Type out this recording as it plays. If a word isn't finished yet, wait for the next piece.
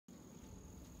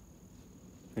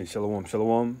Hey, shalom,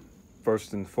 shalom.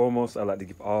 First and foremost, I'd like to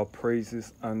give all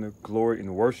praises, honor, glory,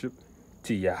 and worship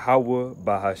to Yahweh,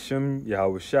 Bahashim,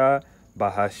 Yahweh Shah,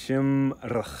 Bahashim,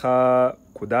 Racha,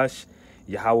 Kodash.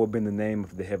 Yahweh being the name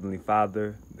of the Heavenly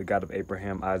Father, the God of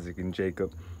Abraham, Isaac, and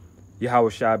Jacob. Yahweh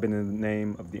Shah being the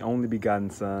name of the only begotten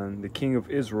Son, the King of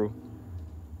Israel,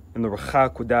 and the Racha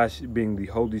Kodash being the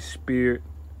Holy Spirit,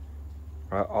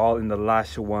 right? All in the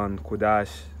Lashawan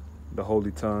Kodash, the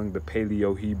Holy Tongue, the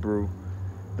Paleo Hebrew,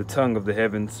 the tongue of the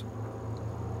heavens.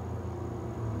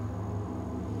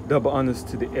 Double honors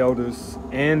to the elders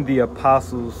and the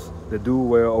apostles that do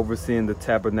well overseeing the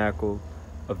tabernacle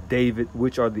of David,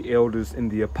 which are the elders and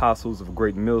the apostles of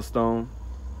Great Millstone.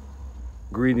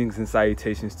 Greetings and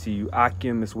salutations to you,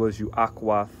 Akim, as well as you,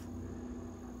 Akwath,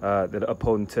 that are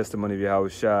upholding testimony of Yahweh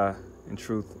Shah in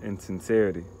truth and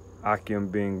sincerity. Akim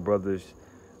being brothers,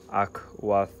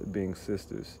 Akwath being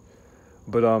sisters.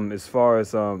 But as far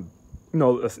as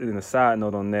in a side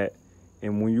note on that,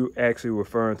 and when you actually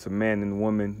referring to man and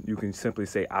woman, you can simply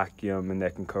say Akim, and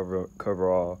that can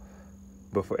cover all.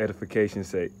 But for edification's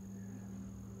sake,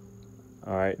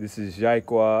 all right, this is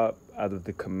Yaikwa out of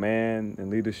the command and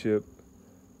leadership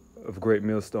of Great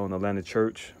Millstone Atlanta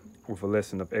Church, with a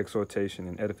lesson of exhortation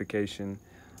and edification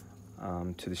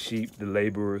to the sheep, the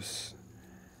laborers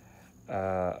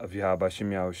of Yahweh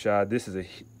Shem Yahweh Shah. This is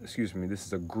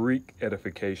a Greek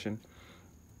edification.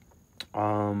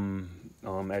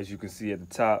 As you can see at the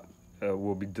top,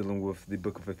 we'll be dealing with the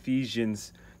book of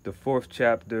Ephesians, the 4th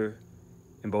chapter,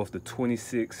 in both the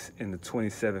 26th and the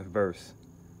 27th verse.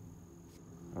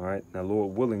 All right, now,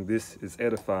 Lord willing, this is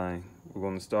edifying. We're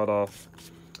going to start off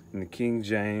in the King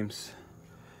James,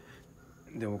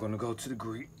 and then we're going to go to the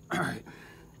Greek. All right.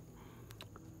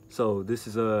 So this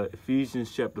is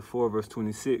Ephesians chapter 4, verse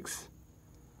 26,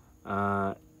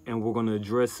 and we're going to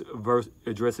address it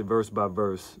verse by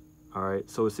verse. All right,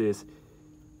 so it says,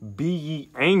 "Be ye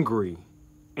angry,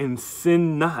 and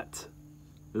sin not.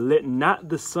 Let not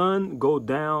the sun go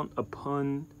down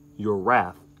upon your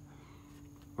wrath."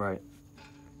 Right.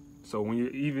 So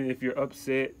if you're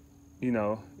upset,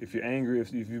 if you're angry,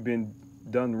 if you've been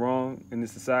done wrong in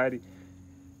this society,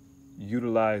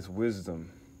 utilize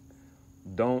wisdom.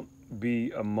 Don't be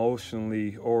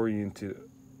emotionally oriented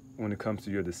when it comes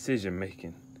to your decision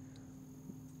making.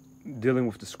 Dealing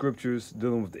with the scriptures,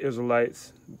 dealing with the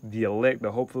Israelites, the elect,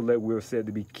 the hopeful elect, we're said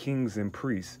to be kings and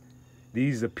priests.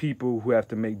 These are people who have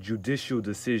to make judicial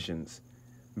decisions,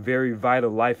 very vital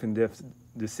life and death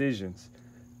decisions.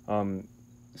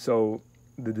 So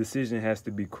the decision has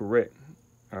to be correct,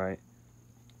 all right,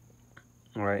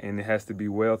 and it has to be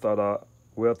well thought out,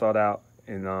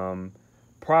 and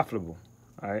profitable,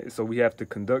 all right. So we have to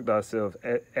conduct ourselves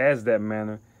as that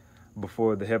manner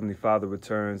before the Heavenly Father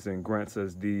returns and grants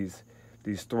us these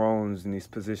thrones and these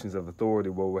positions of authority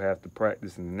where we'll have to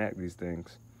practice and enact these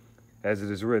things. As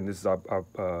it is written, this is a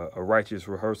righteous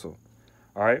rehearsal.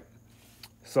 All right?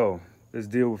 So let's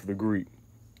deal with the Greek.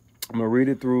 I'm going to read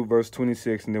it through verse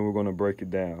 26, and then we're going to break it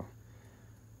down.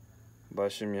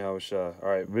 Bashim Yahushua. All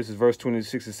right, this is verse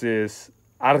 26. It says,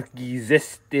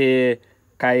 "Argizeste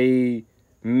kai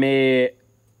me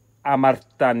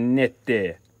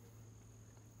amartanete.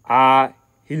 A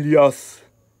helios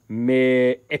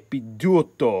me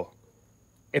epiduto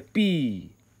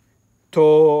epi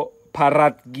to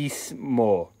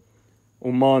paratgismo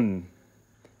umon."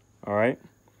 All right.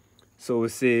 So it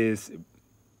says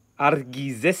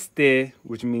argizeste,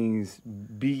 which means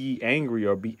be angry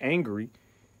or be angry,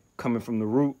 coming from the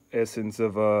root essence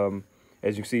of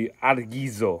as you can see,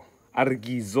 argizo.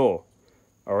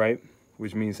 All right,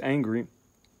 which means angry.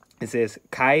 It says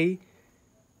kai,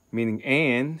 meaning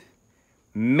and,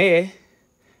 me.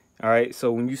 All right,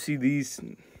 so when you see these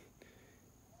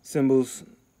symbols,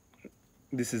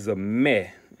 this is a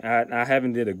me. I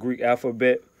haven't did a Greek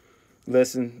alphabet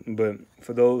lesson, but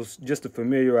for those, just to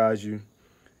familiarize you,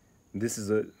 this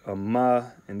is a ma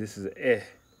and this is a eh.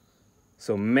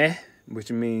 So me,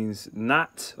 which means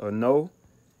not or no,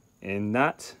 and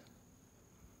not.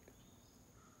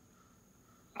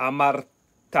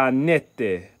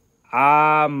 Amartanete.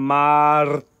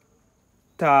 Amartanete,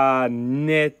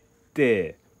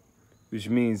 which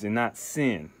means and not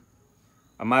sin.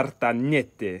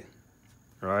 Amartanete,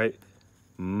 right?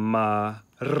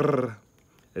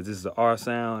 This is the R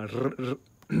sound.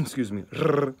 Excuse me.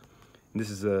 This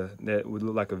is that would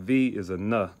look like a V is a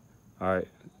N. All right.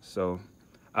 So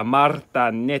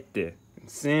amartanete,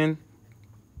 sin.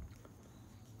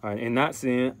 All right, and not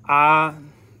sin. All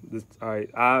right.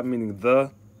 Meaning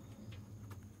the.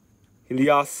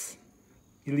 Helios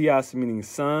meaning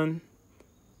sun.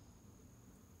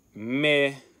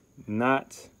 Me,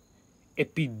 not.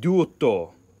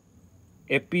 Epiduto,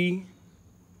 Epi,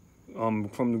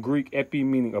 from the Greek epi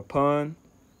meaning upon.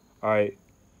 All right.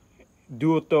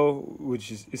 Duoto,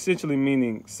 which is essentially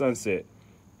meaning sunset.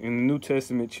 In the New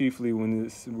Testament, chiefly when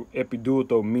this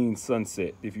epiduoto means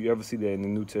sunset. If you ever see that in the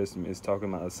New Testament, it's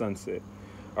talking about a sunset.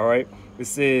 All right. It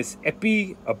says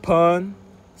epi, upon.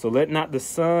 So let not the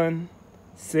sun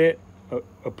set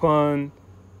upon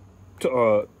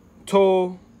to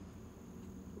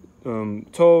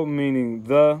meaning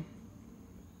the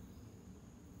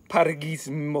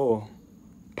pargismo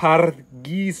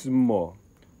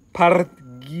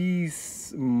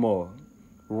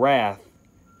wrath,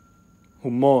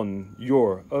 humon,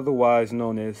 your, otherwise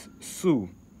known as su.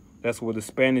 That's where the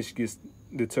Spanish gets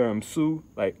the term su,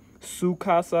 like su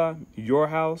casa, your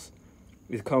house.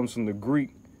 It comes from the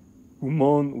Greek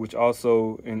humon, which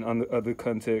also in other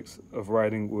contexts of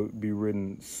writing would be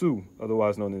written su,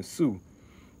 otherwise known as su.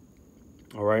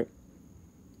 All right.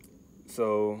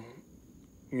 So,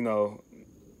 you know,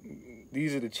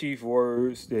 these are the chief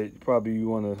words that probably you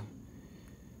want to.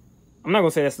 I'm not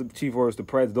going to say that's the chief words to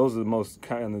practice. Those are the most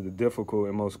kind of the difficult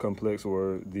and most complex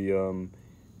words. The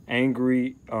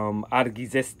angry,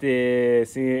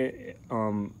 argizeste,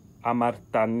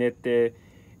 amartanete,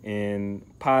 and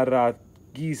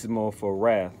paragismo for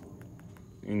wrath.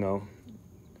 You know.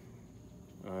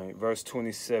 All right, verse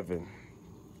 27.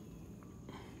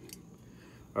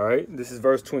 All right, this is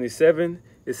verse 27.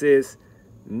 It says,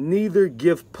 neither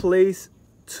give place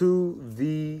to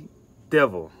the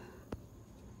devil.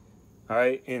 All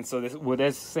right, and so what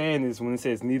that's saying is when it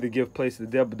says neither give place to the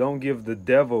devil, don't give the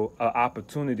devil an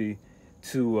opportunity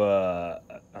to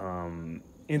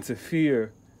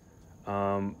interfere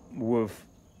with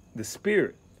the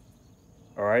spirit.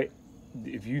 All right,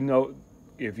 if you know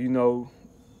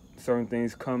certain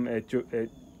things come at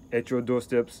your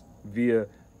doorsteps via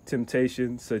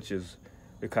temptation, such as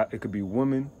it could be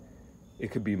women, it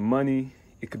could be money,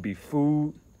 it could be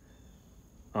food.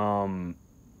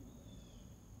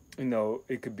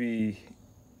 It could be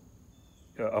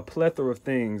a plethora of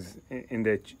things in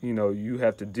that, you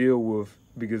have to deal with,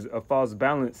 because a false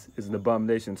balance is an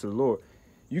abomination to the Lord.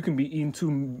 You can eat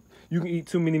too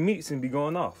many meats and be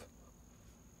going off.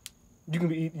 You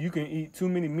can eat too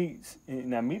many meats.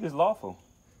 Now, meat is lawful,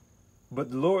 but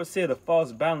the Lord said a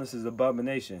false balance is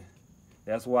abomination.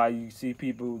 That's why you see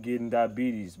people getting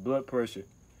diabetes, blood pressure,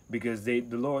 because the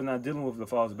Lord not dealing with the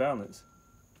false balance.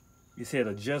 He said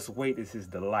a just weight is his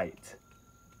delight.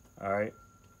 All right.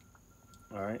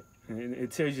 And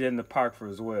it tells you that in the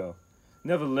Apocrypha as well.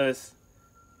 Nevertheless,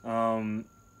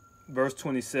 verse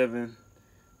 27,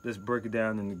 let's break it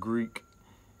down in the Greek.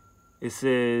 It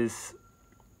says,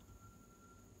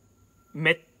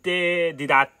 mette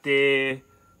didate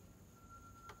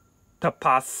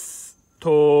tapas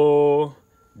to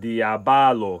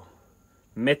diabalo.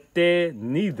 Mette,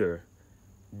 neither.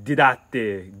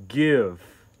 Didate, give.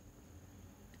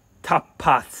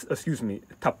 Tapan,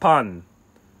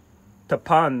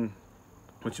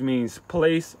 which means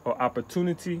place or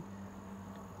opportunity.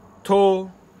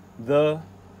 To, the.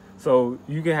 So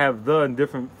you can have the in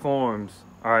different forms.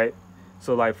 All right.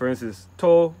 So like, for instance,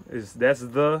 to that's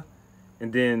the,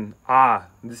 and then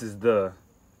this is the.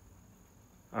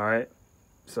 All right.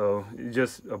 So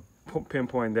just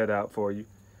pinpoint that out for you.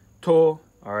 To, all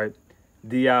right.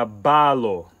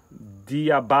 Diabalo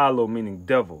meaning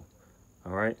devil.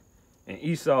 All right. And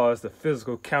Esau is the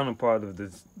physical counterpart of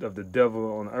the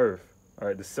devil on earth. All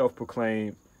right, the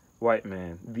self-proclaimed white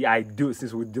man.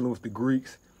 Since we're dealing with the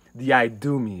Greeks, the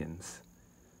Idumeans,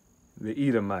 the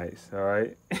Edomites. All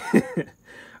right.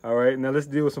 All right. Now let's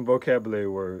deal with some vocabulary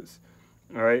words.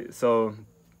 All right. So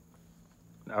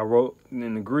I wrote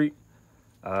in the Greek,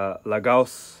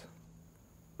 lagos.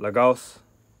 All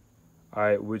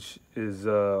right, which is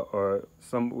or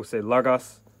some would say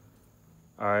logos.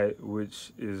 All right,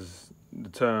 which is the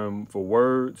term for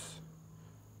words,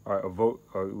 all right,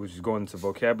 which is going into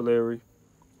vocabulary.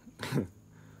 All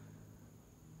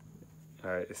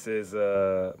right, it says,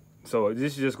 so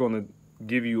this is just going to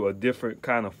give you a different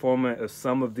kind of format of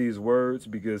some of these words,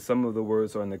 because some of the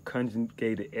words are in the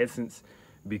conjugated essence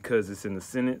because it's in the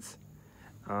sentence.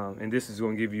 And this is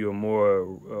going to give you a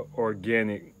more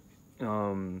organic,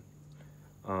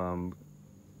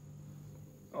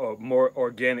 more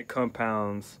organic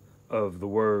compounds of the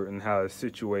word and how it's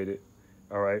situated.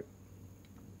 All right.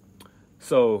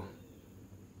 So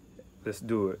let's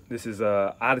do it. This is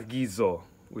argizo,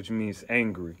 which means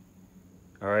angry.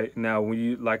 All right. Now, when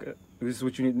you this is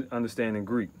what you need to understand in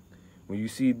Greek. When you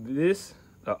see this,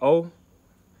 o,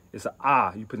 it's a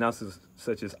ah. You pronounce it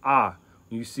such as ah.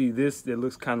 When you see this that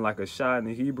looks kind of like a sha in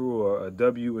the Hebrew or a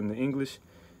w in the English,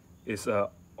 it's a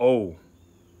o.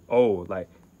 like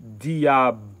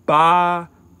diabalo.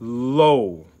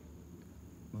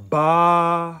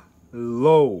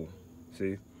 Balo.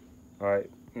 See? All right.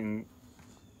 And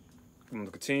I'm going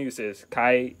to continue. It says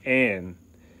kai and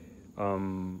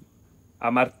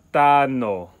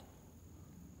amartano,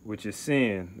 which is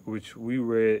sin, which we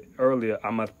read earlier,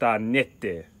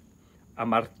 amartanete.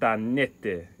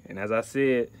 Amartanete. And as I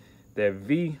said, that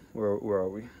V, where are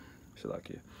we?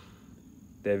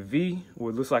 That V,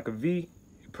 what looks like a V,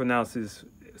 pronounces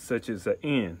such as an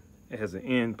N. It has an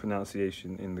N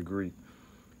pronunciation in the Greek.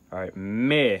 All right,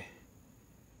 me,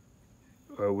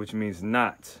 which means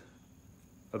not,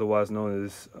 otherwise known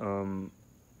as au.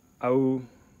 All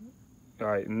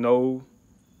right, no,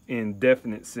 in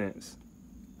definite sense.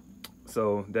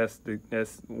 So that's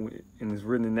and it's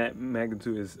written in that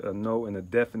magnitude is a no in a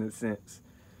definite sense.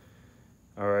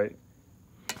 All right.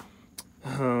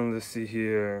 Let's see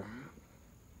here.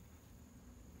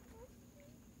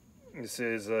 It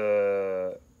says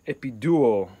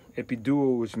epiduo,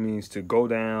 which means to go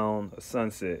down a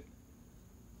sunset.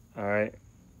 All right.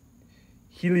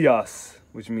 Helios,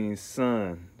 which means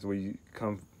sun, is where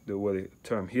the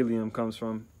term helium comes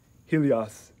from.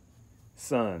 Helios,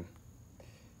 sun.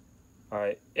 All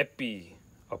right. Epi,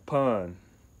 upon.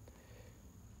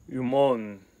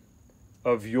 Umon,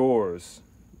 of yours.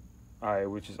 All right,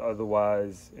 which is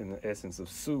otherwise in the essence of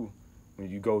su. When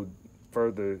you go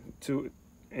further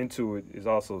into it, is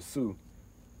also su.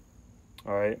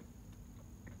 All right.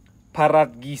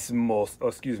 Paragismas,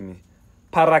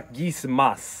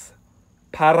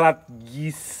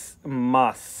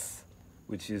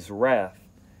 which is wrath.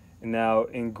 And now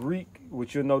in Greek,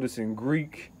 what you'll notice in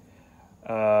Greek,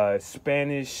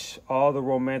 Spanish, all the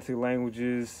Romantic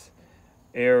languages,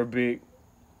 Arabic,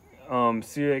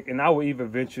 Syriac, and I would even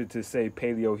venture to say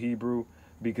Paleo-Hebrew,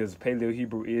 because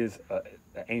Paleo-Hebrew is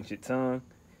an ancient tongue.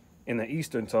 In the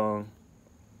Eastern tongue,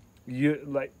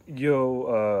 with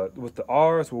the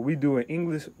R's, what we do in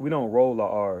English, we don't roll our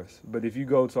R's. But if you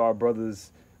go to our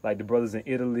brothers, like the brothers in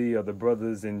Italy or the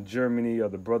brothers in Germany or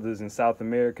the brothers in South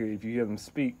America, if you hear them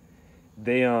speak,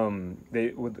 when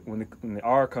the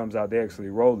R comes out, they actually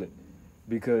roll it,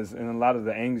 because in a lot of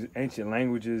the ancient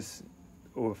languages,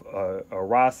 with a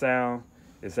ra sound,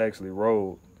 it's actually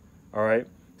rolled. All right,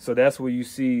 so that's where you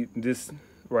see this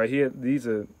right here. These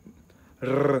are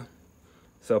r.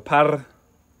 So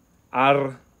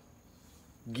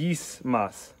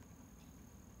gismas.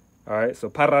 All right, so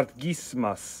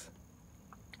gismas.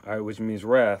 All right, which means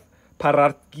wrath.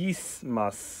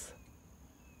 Gismas.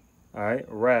 All right,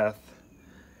 wrath.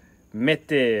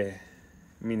 Mete,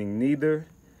 meaning neither.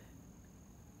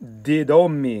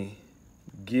 Didomi,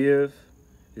 give,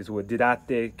 is where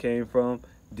didate came from.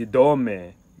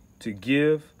 Didome, to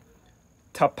give.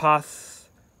 Tapas,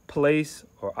 place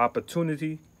or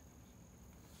opportunity.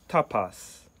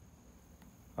 Tapas.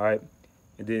 All right.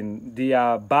 And then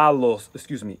diabalas,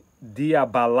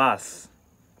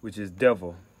 which is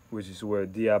devil, which is where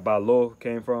diabalo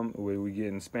came from, where we get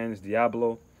in Spanish,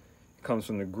 diablo. It comes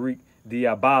from the Greek,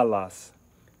 diabalas.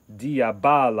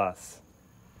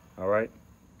 All right.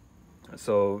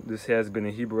 So this has been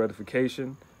a Hebrew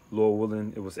edification. Lord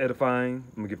willing, it was edifying.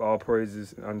 I'm going to give all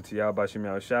praises unto Yah, Bashim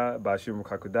Yahushua, Bashim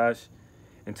Kakodash,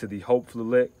 and to the hopeful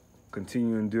elect,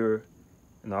 continue to endure,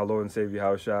 and our Lord and Savior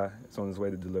Yahushua is on his way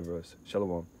to deliver us.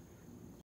 Shalom.